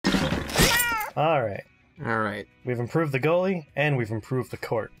All right. All right. We've improved the goalie, and we've improved the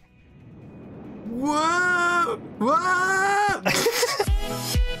court. Whoa! Whoa!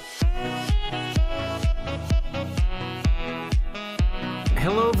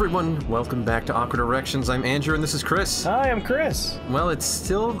 Hello, everyone. Welcome back to Awkward Erections. I'm Andrew, and this is Chris. Hi, I'm Chris. Well, it's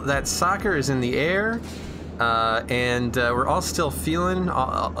still that soccer is in the air, and we're all still feeling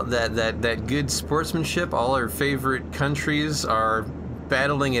that good sportsmanship. All our favorite countries are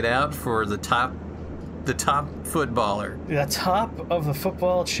battling it out for the top footballer. The top of the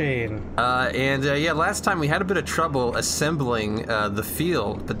football chain. Yeah, last time we had a bit of trouble assembling the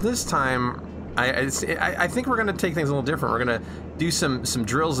field, but this time I think we're going to take things a little different. We're going to do some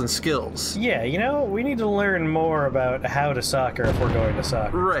drills and skills. Yeah, you know, we need to learn more about how to soccer if we're going to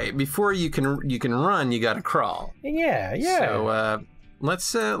soccer. Right. Before you can run, you got to crawl. Yeah. So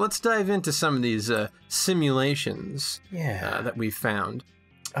let's dive into some of these simulations that we've found.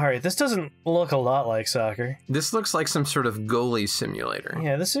 All right, this doesn't look a lot like soccer. This looks like some sort of goalie simulator.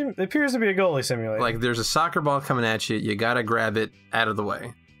 Yeah, this appears to be a goalie simulator. Like there's a soccer ball coming at you, you gotta grab it out of the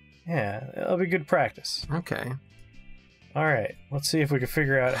way. Yeah, it'll be good practice. Okay. All right, let's see if we can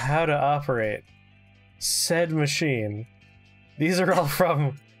figure out how to operate said machine. These are all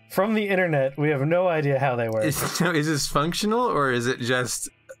from the internet. We have no idea how they work. Is this functional, or is it just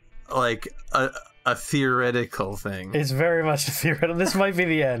like a theoretical thing? It's very much a theoretical. This might be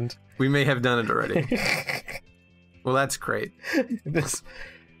the end. We may have done it already. Well, that's great.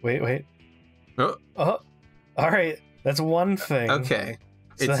 Wait. Oh, all right. That's one thing. okay.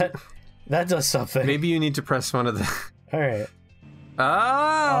 So that does something. Maybe you need to press one of the... All right.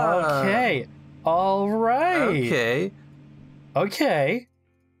 Ah! Okay. All right. Okay. Okay.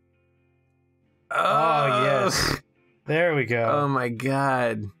 Oh, yes. There we go. Oh, my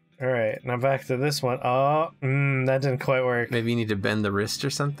God. All right. Now back to this one. Oh, that didn't quite work. Maybe you need to bend the wrist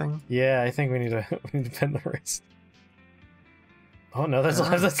or something? Yeah, I think we need to bend the wrist. Oh, no,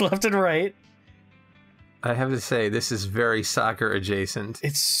 that's left and right. I have to say, this is very soccer adjacent.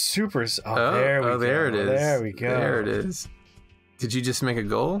 It's super... Oh, there we go. There it is. There we go. There it is. Did you just make a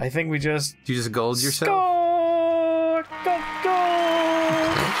goal? I think we just... Did you just goaled yourself? Score! Goal!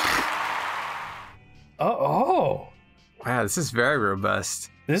 Oh! Wow, this is very robust.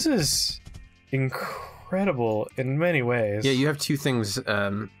 This is incredible in many ways. Yeah, you have two things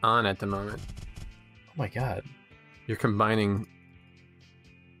on at the moment. Oh my god. You're combining...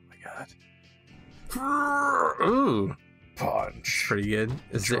 Ooh, punch. Pretty good.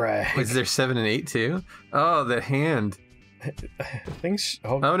 Drag. Is there 7 and 8 too? Oh, the hand.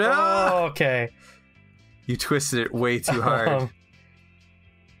 Oh no! Oh, okay. You twisted it way too hard.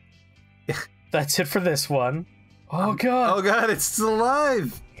 That's it for this one. Oh god! Oh god! It's still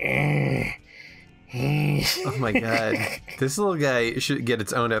alive. Oh my god! This little guy should get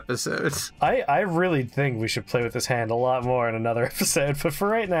its own episode. I really think we should play with this hand a lot more in another episode, but for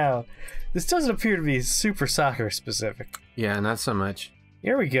right now, this doesn't appear to be super soccer specific. Yeah, not so much.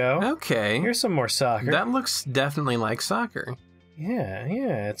 Here we go. Okay. Here's some more soccer. That looks definitely like soccer. Yeah.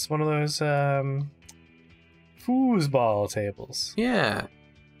 It's one of those foosball tables. Yeah.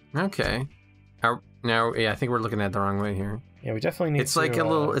 Okay. Now, I think we're looking at it the wrong way here. Yeah, we definitely need. It's like a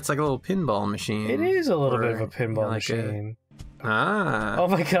little pinball machine. It is a little bit of a pinball machine. Oh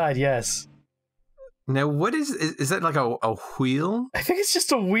my god, yes. Now, what is that like a wheel? I think it's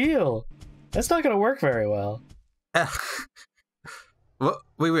just a wheel. That's not going to work very well.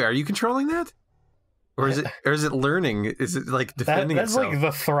 Wait, are you controlling that? Or is it learning? Is it like defending itself? That's like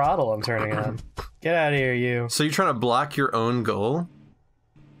the throttle I'm turning on. Get out of here, you. So you're trying to block your own goal?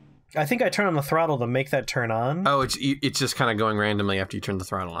 I think I turn on the throttle to make that turn on. Oh, it's just kind of going randomly after you turn the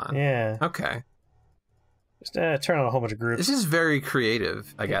throttle on. Yeah. Okay. Just turn on a whole bunch of groups. This is very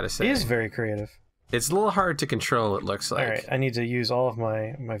creative, I gotta say. It is very creative. It's a little hard to control, it looks like. Alright, I need to use all of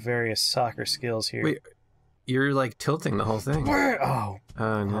my various soccer skills here. Wait, you're like tilting the whole thing. Where? Oh no.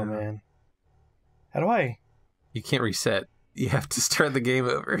 Oh, man. How do I? You can't reset. You have to start the game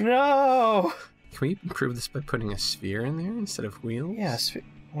over. No! Can we improve this by putting a sphere in there instead of wheels? Yeah,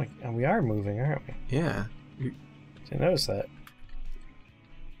 we are moving, aren't we? Yeah. Didn't notice that.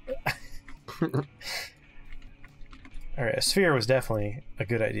 Alright, a sphere was definitely a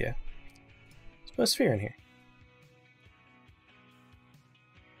good idea. Let's put a sphere in here.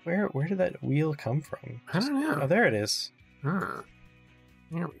 Where did that wheel come from? I don't know. Oh, there it is. Huh.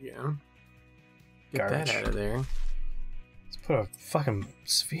 There we go. Get Garbage. that out of there. Let's put a fucking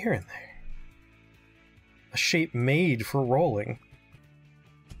sphere in there. A shape made for rolling.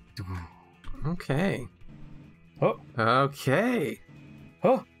 Okay. Oh. Okay.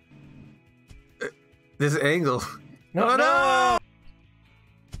 Oh. This angle. No, oh, no!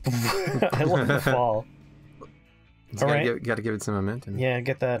 I love the fall. All right. Got to give it some momentum. Yeah,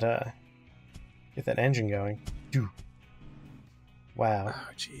 get that engine going. Wow. Oh,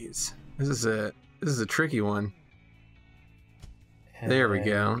 jeez. This is a tricky one. And there we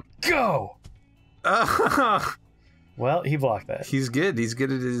go. Go! Oh. Well, he blocked that. He's good. He's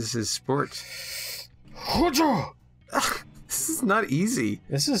good at his sport. This is not easy.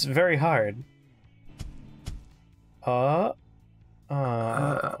 This is very hard. I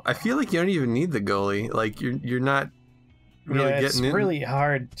feel like you don't even need the goalie. Like you're not really getting in. It's really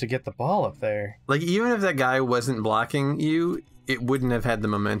hard to get the ball up there. Like even if that guy wasn't blocking you, it wouldn't have had the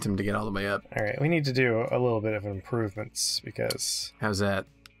momentum to get all the way up. All right, we need to do a little bit of improvements because... How's that?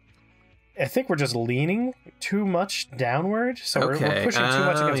 I think we're just leaning too much downward, so we're pushing too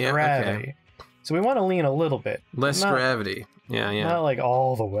much against gravity. Okay. So we want to lean a little bit. Less gravity. Yeah. Not like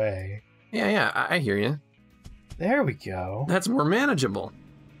all the way. Yeah, I hear you. There we go. That's more manageable.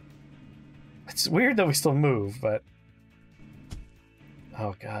 It's weird that we still move, but...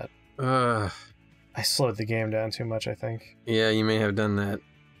 Oh, God. I slowed the game down too much, I think. Yeah, you may have done that.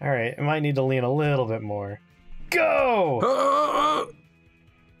 All right, I might need to lean a little bit more. Go! Oh!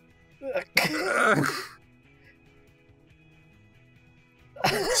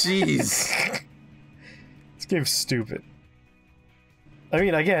 Jeez. This game's stupid. I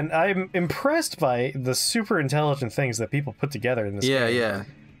mean, again, I'm impressed by the super intelligent things that people put together in this game. Yeah.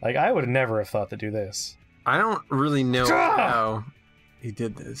 Like, I would never have thought to do this. I don't really know how he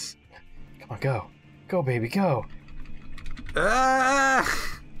did this. Come on, go. Go, baby, go. Ah!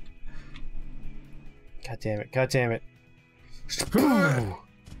 God damn it.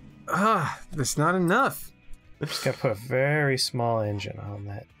 That's not enough. Just gotta put a very small engine on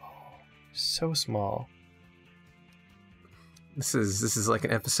that. Oh, so small. This is like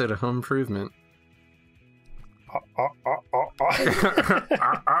an episode of Home Improvement.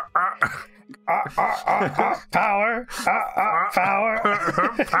 Power!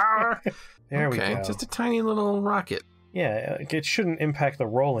 Power! There we go. Just a tiny little rocket. Yeah, it shouldn't impact the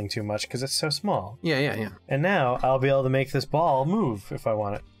rolling too much because it's so small. Yeah. And now I'll be able to make this ball move if I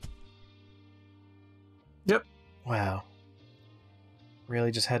want it. Yep. Wow.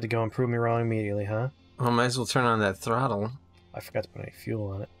 Really just had to go and prove me wrong immediately, huh? Well, might as well turn on that throttle. I forgot to put any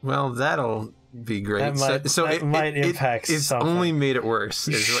fuel on it. Well, that'll be great. That might impact it's something. Only made it worse.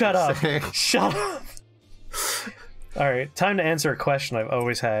 Shut up. Shut up. All right, time to answer a question I've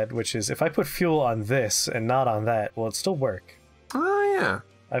always had, which is if I put fuel on this and not on that, will it still work? Oh, yeah.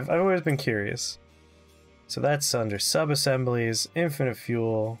 I've always been curious. So that's under sub-assemblies, infinite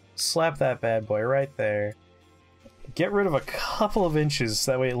fuel, slap that bad boy right there. Get rid of a couple of inches,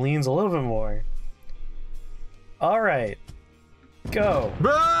 that way it leans a little bit more. All right. Go.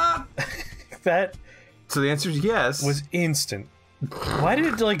 That so the answer is yes. Was instant. Why did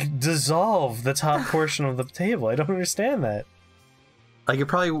it like dissolve the top portion of the table? I don't understand that. Like it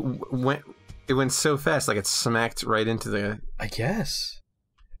probably went so fast, like it smacked right into the. I guess.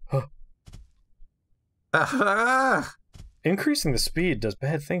 Increasing the speed does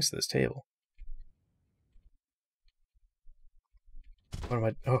bad things to this table. What am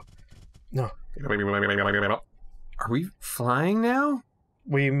I? Oh, no. Are we flying now?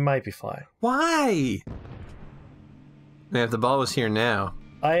 We might be flying. Why? Man, if the ball was here now,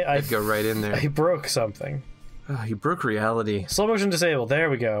 I'd go right in there. I broke something. Oh, he broke reality. Slow motion disabled. There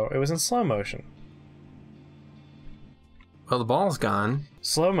we go. It was in slow motion. Well, the ball's gone.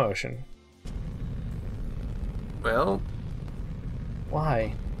 Slow motion. Well.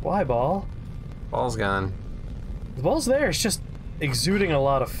 Why? Why, ball? Ball's gone. The ball's there. It's just exuding a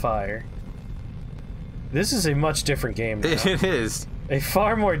lot of fire. This is a much different game now. It is. A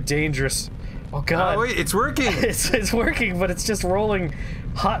far more dangerous... Oh, God. Oh, wait, it's working! It's working, but it's just rolling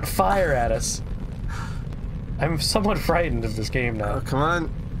hot fire at us. I'm somewhat frightened of this game now. Oh, come on.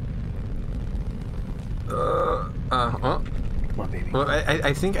 Come on, baby. Well,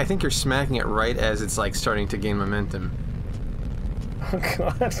 I think you're smacking it right as it's, like, starting to gain momentum. Oh,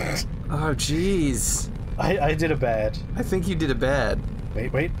 God. Oh, jeez. I did a bad. I think you did a bad.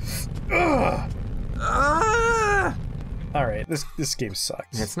 Wait. Ugh! Ah! All right, this game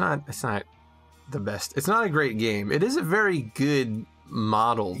sucks. It's not the best. It's not a great game. It is a very good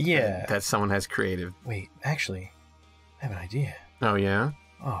model that someone has created. Wait, actually, I have an idea. Oh, yeah?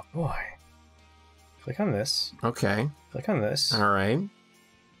 Oh, boy. Click on this. Okay. Click on this. All right.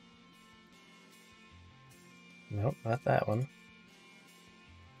 Nope, not that one.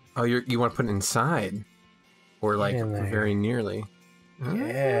 Oh, you want to put it inside? Or, like, very nearly.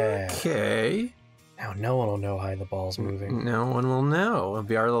 Yeah. Okay. Now no one will know how the ball's moving. No one will know. It'll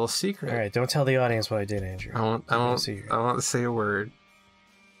be our little secret. All right, don't tell the audience what I did, Andrew. I won't say a word.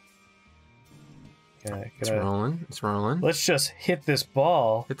 It's rolling. It's rolling. Let's just hit this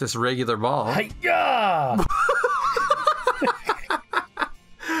ball. Hit this regular ball. Hi-ya!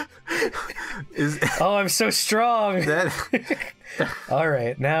 Oh, I'm so strong. All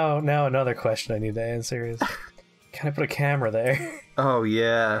right, now another question I need to answer is, can I put a camera there? Oh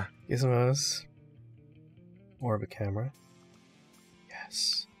yeah. Gizmos. Orbit camera.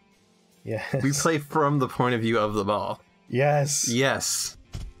 Yes. Yes. We play from the point of view of the ball. Yes. Yes.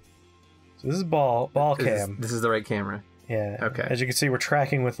 So this is ball cam. This is the right camera. Yeah. Okay. As you can see, we're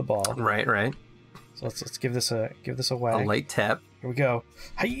tracking with the ball. Right. So let's give this a whack. A light tap. Here we go.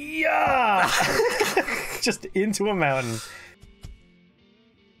 Hi-ya! Just into a mountain.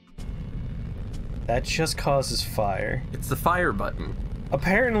 That just causes fire. It's the fire button.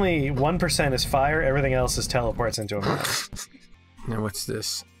 Apparently, 1% is fire. Everything else is teleports into a mountain. Now what's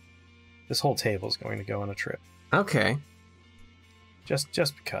this? This whole table is going to go on a trip. Okay. Just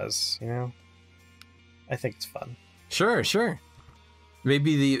because, you know? I think it's fun. Sure.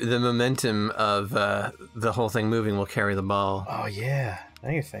 Maybe the momentum of the whole thing moving will carry the ball. Oh, yeah. Now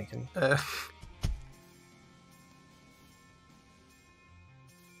you're thinking.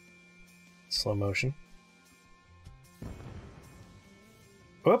 Slow motion.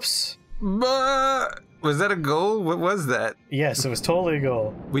 Oops. Was that a goal? What was that? Yes, it was totally a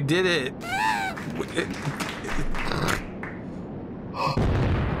goal. We did it.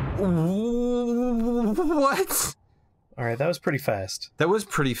 What? Alright, that was pretty fast. That was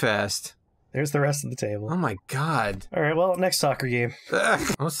pretty fast. There's the rest of the table. Oh my god. Alright, well, next soccer game.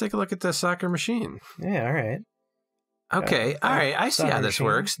 Let's take a look at the soccer machine. Yeah, alright. Okay, alright, I see how this machine.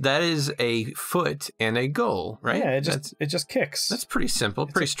 works. That is a foot and a goal, right? Yeah, it just kicks. That's pretty simple,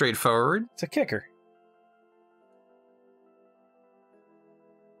 pretty straightforward. It's a kicker.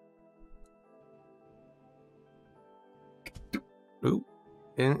 Ooh,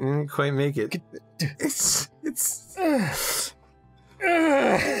 didn't quite make it. It's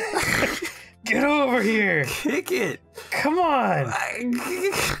Get over here! Kick it! Come on!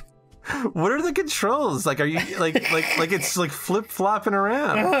 What are the controls? Like, are you like it's like flip flopping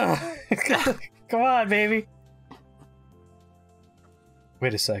around? Come on, baby!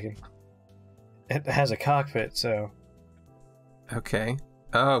 Wait a second. It has a cockpit, so. Okay.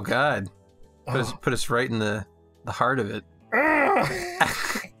 Oh God! Put us right in the heart of it.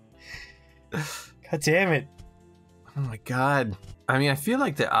 God damn it! Oh my God! I mean, I feel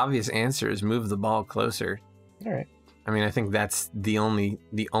like the obvious answer is move the ball closer. All right. I mean, I think that's the only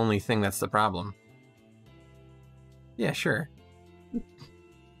thing that's the problem. Yeah, sure.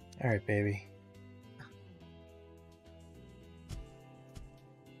 All right, baby.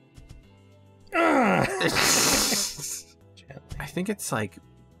 Gently. I think it's like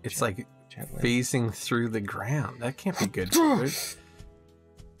Gently. phasing through the ground. That can't be good for it. It's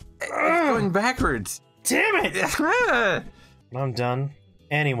going backwards. Damn it! When I'm done,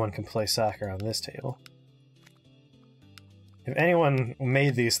 anyone can play soccer on this table. If anyone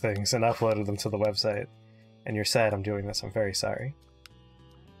made these things and uploaded them to the website, and you're sad I'm doing this, I'm very sorry.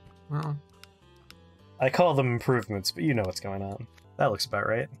 Well, I call them improvements, but you know what's going on. That looks about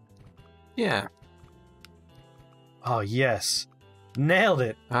right. yeah. Oh, yes. Nailed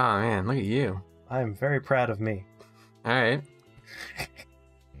it! Oh man, look at you. I'm very proud of me. All right.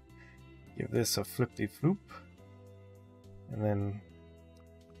 Give this a flip-de-floop. And then...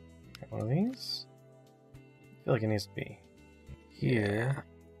 Get one of these. I feel like it needs to be here.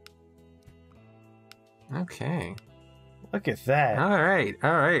 Yeah. Okay. Look at that. All right.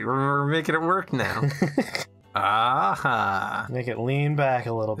 We're making it work now. Aha. Make it lean back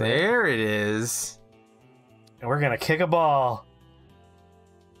a little bit. There it is. And we're gonna kick a ball.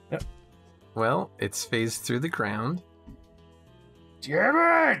 Well, it's phased through the ground. Damn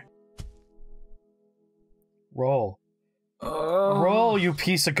it! Roll. Oh. Roll, you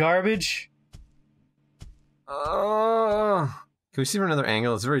piece of garbage. Oh. Can we see from another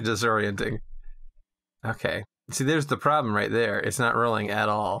angle? It's very disorienting. Okay. See, there's the problem right there. It's not rolling at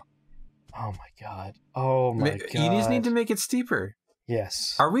all. Oh my god. Oh my god. You just need to make it steeper.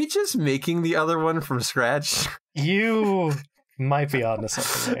 Yes. Are we just making the other one from scratch? You might be onto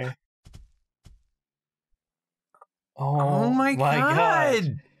something there. Oh my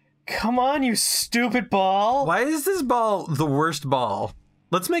god. Come on, you stupid ball! Why is this ball the worst ball?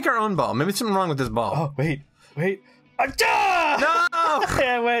 Let's make our own ball. Maybe something wrong with this ball. Oh, wait. No!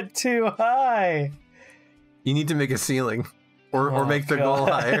 I went too high. You need to make a ceiling. Or make the goal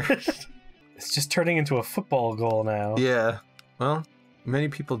higher. It's just turning into a football goal now. Yeah. Well, many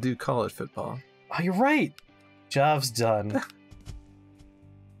people do call it football. Oh, you're right. Job's done.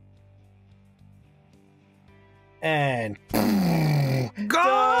 And... Go!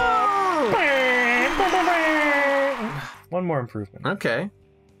 One more improvement. Okay.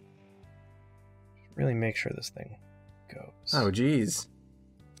 Really make sure this thing goes. Oh, geez.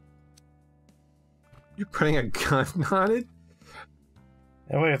 You're putting a gun on it?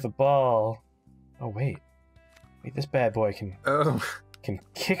 And wait, if the ball... Oh, wait. Wait, this bad boy can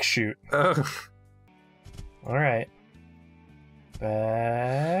kick shoot. Oh. Alright.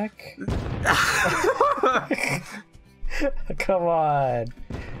 Back. Come on.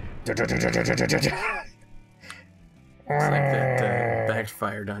 It's like that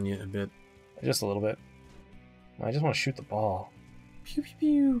backfired on you a bit. Just a little bit. I just want to shoot the ball. Pew pew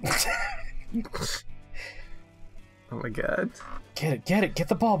pew. Oh my god. Get it, get it, get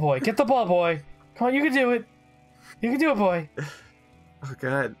the ball, boy. Get the ball, boy. Come on, you can do it. You can do it, boy. Oh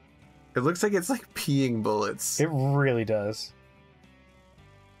god. It looks like it's like peeing bullets. It really does.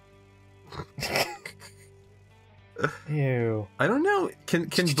 Ew. I don't know. Can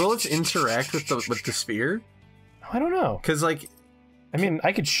bullets interact with the sphere? I don't know. Because like, I mean,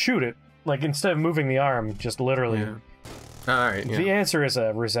 I could shoot it. Like, instead of moving the arm, just literally. Yeah. All right. Yeah. The answer is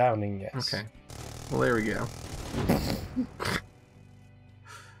a resounding yes. Okay. Well, there we go.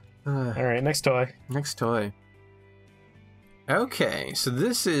 All right, next toy. Next toy. Okay, so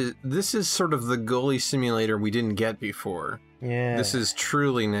this is sort of the goalie simulator we didn't get before. Yeah. This is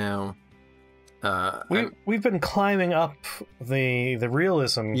truly now. We've been climbing up the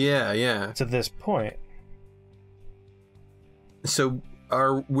realism. Yeah. To this point. So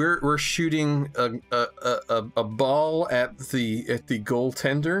we're shooting a ball at the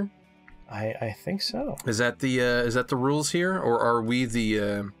goaltender. I think so. Is that the rules here, or are we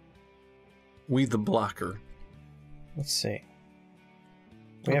the blocker? Let's see.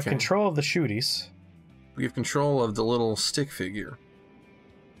 We have control of the shooties. We have control of the little stick figure.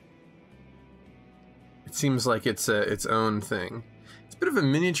 It seems like it's its own thing. It's a bit of a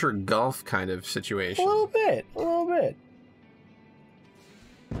miniature golf kind of situation. A little bit.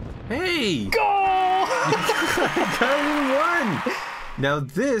 Hey! Goal! Got one! Now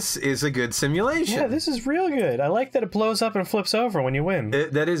this is a good simulation. Yeah, this is real good. I like that it blows up and flips over when you win.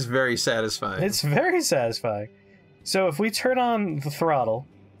 That is very satisfying. It's very satisfying. So if we turn on the throttle,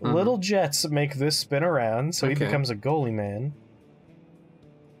 little jets make this spin around, so he becomes a goalie man.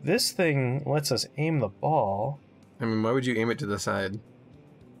 This thing lets us aim the ball. I mean, why would you aim it to the side?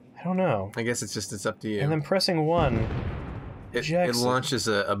 I don't know. I guess it's up to you. And then pressing 1, it launches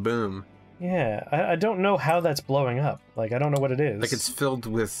a boom. Yeah, I don't know how that's blowing up. Like, I don't know what it is. Like it's filled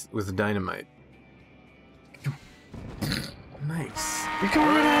with dynamite. Nice. You're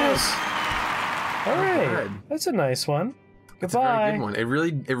coming at us! Alright, that's a nice one. It's a very good one. It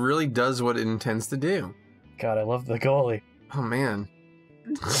really does what it intends to do. God, I love the goalie. Oh man.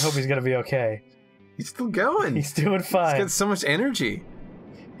 I hope he's gonna be okay. He's still going. He's doing fine. He's got so much energy.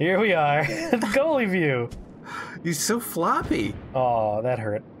 Here we are, the goalie view. He's so floppy. Oh, that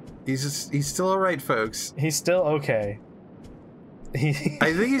hurt. He's still alright, folks. He's still okay. I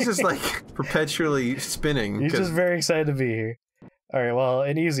think he's just like perpetually spinning. He's just very excited to be here. Alright, well,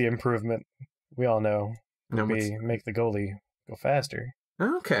 an easy improvement, we all know, would be make the goalie go faster.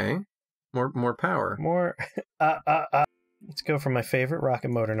 Okay. More power. More. Let's go for my favorite rocket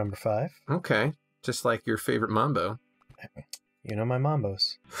motor number 5. Okay. Just like your favorite Mambo. You know my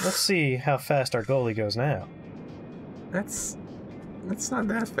Mambos. Let's see how fast our goalie goes now. That's not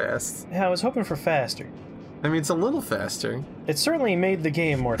that fast. Yeah, I was hoping for faster. I mean, it's a little faster. It certainly made the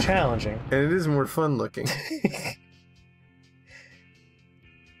game more challenging. And it is more fun looking.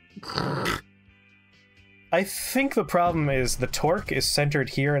 I think the problem is the torque is centered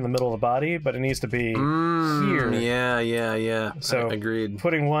here in the middle of the body, but it needs to be here. Yeah. So agreed.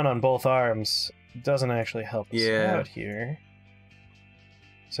 Putting one on both arms doesn't actually help us out here.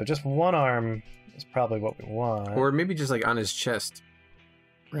 So just one arm is probably what we want. Or maybe just like on his chest,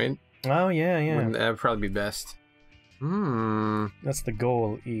 right? Oh, yeah. That would probably be best. That's the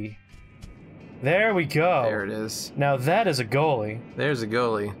goal E. There we go. There it is. Now that is a goalie. There's a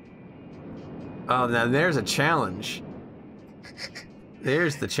goalie. Oh, now there's a challenge.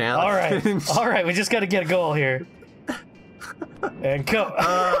 There's the challenge. All right, we just got to get a goal here. And go.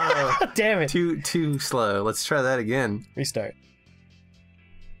 Oh, damn it. Too slow. Let's try that again. Restart.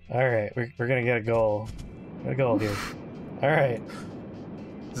 All right, we're going to get a goal. Got a goal here. All right.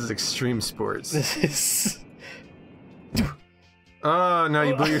 This is extreme sports. This is... Oh, no,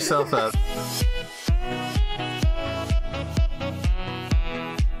 you blew yourself up.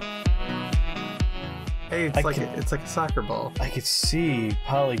 Hey, it's like a soccer ball. I could see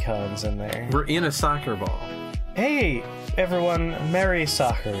polygons in there. We're in a soccer ball. Hey, everyone, merry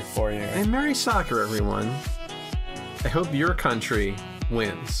soccer for you. Hey, merry soccer, everyone. I hope your country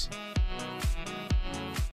wins.